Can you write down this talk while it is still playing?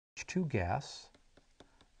H2 gas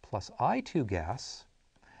plus I2 gas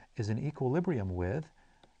is in equilibrium with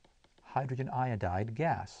hydrogen iodide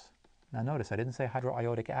gas. Now notice I didn't say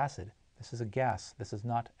hydroiodic acid. This is a gas. This is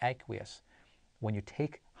not aqueous. When you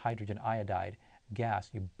take hydrogen iodide gas,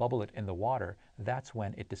 you bubble it in the water, that's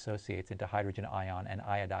when it dissociates into hydrogen ion and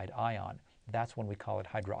iodide ion. That's when we call it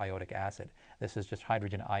hydroiodic acid. This is just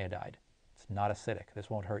hydrogen iodide. It's not acidic. This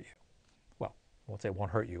won't hurt you. Well, I won't say it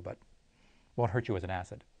won't hurt you, but won't hurt you as an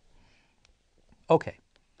acid. Okay,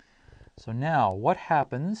 so now what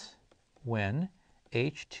happens when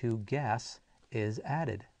H2 gas is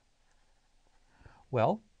added?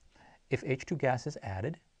 Well, if H2 gas is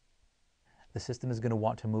added, the system is going to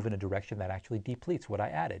want to move in a direction that actually depletes what I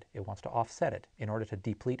added. It wants to offset it. In order to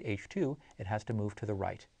deplete H2, it has to move to the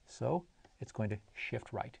right. So it's going to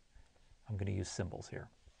shift right. I'm going to use symbols here.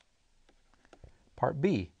 Part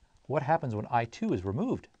B, what happens when I2 is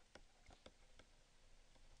removed?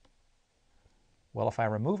 Well, if I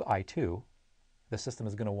remove I2, the system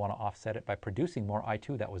is going to want to offset it by producing more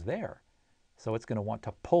I2 that was there. So it's going to want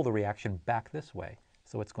to pull the reaction back this way.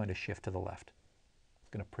 So it's going to shift to the left. It's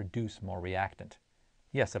going to produce more reactant.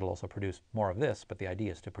 Yes, it'll also produce more of this, but the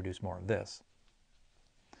idea is to produce more of this.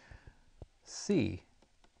 C,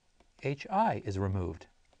 HI is removed.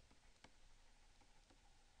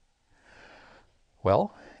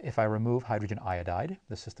 Well, if I remove hydrogen iodide,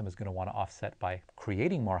 the system is going to want to offset by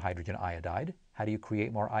creating more hydrogen iodide. How do you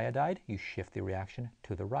create more iodide? You shift the reaction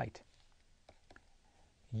to the right.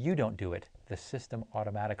 You don't do it. The system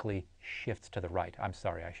automatically shifts to the right. I'm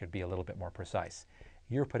sorry, I should be a little bit more precise.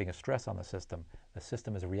 You're putting a stress on the system. The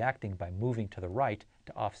system is reacting by moving to the right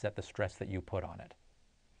to offset the stress that you put on it.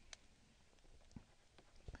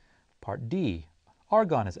 Part D,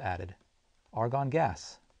 argon is added. Argon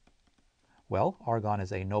gas. Well, argon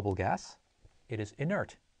is a noble gas. It is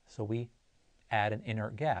inert, so we add an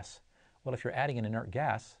inert gas. Well, if you're adding an inert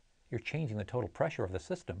gas, you're changing the total pressure of the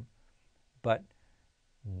system, but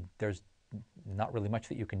there's not really much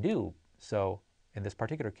that you can do. So in this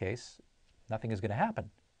particular case, nothing is going to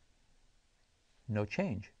happen. No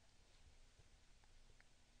change.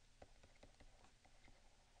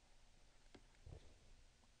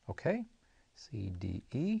 Okay, C, D,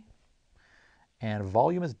 E. And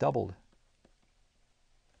volume is doubled.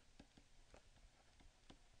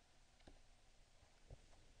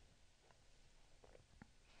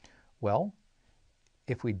 Well,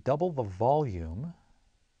 if we double the volume,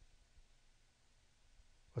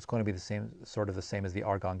 it's going to be the same, sort of the same as the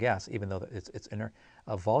argon gas, even though it's inert.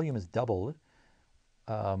 Volume is doubled.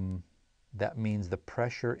 That means the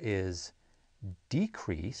pressure is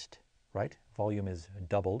decreased, right? Volume is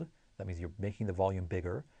doubled. That means you're making the volume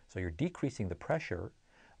bigger. So you're decreasing the pressure,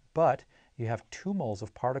 but you have 2 moles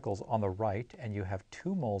of particles on the right and you have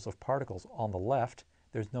 2 moles of particles on the left.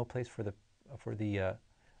 There's no place for the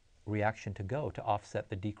reaction to go to offset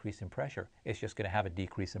the decrease in pressure. It's just going to have a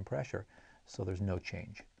decrease in pressure, so there's no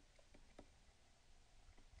change.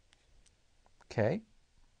 Okay.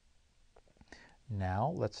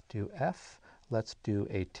 Now let's do F. Let's do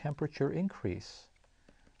a temperature increase.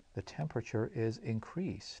 The temperature is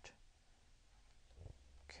increased.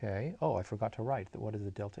 Okay. Oh, I forgot to write. What is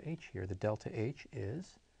the delta H here? The delta H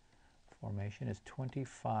is, formation is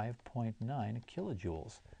 25.9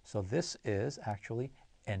 kilojoules. So this is actually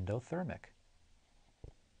endothermic,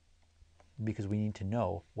 because we need to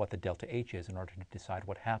know what the delta H is in order to decide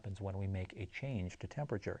what happens when we make a change to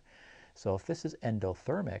temperature. So if this is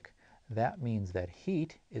endothermic, that means that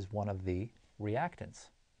heat is one of the reactants.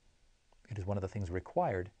 It is one of the things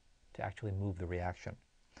required to actually move the reaction.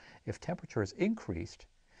 If temperature is increased,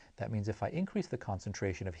 that means if I increase the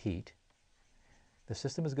concentration of heat, the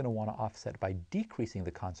system is going to want to offset by decreasing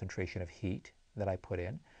the concentration of heat that I put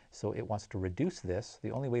in. So it wants to reduce this.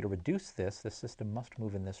 The only way to reduce this, the system must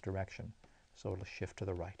move in this direction. So it'll shift to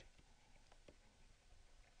the right.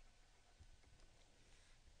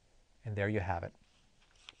 And there you have it.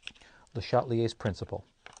 Le Chatelier's principle.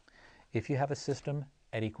 If you have a system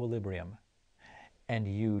at equilibrium and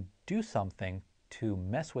you do something to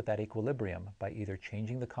mess with that equilibrium by either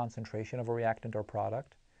changing the concentration of a reactant or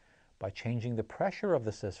product, by changing the pressure of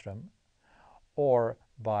the system, or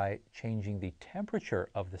by changing the temperature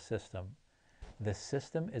of the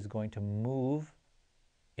system is going to move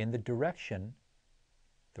in the direction,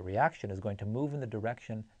 the reaction is going to move in the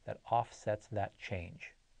direction that offsets that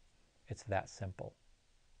change. It's that simple.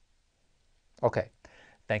 Okay,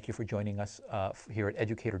 thank you for joining us here at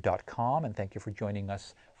Educator.com, and thank you for joining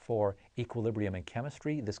us for Equilibrium in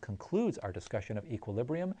Chemistry. This concludes our discussion of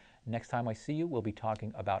equilibrium. Next time I see you, we'll be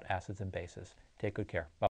talking about acids and bases. Take good care. Bye.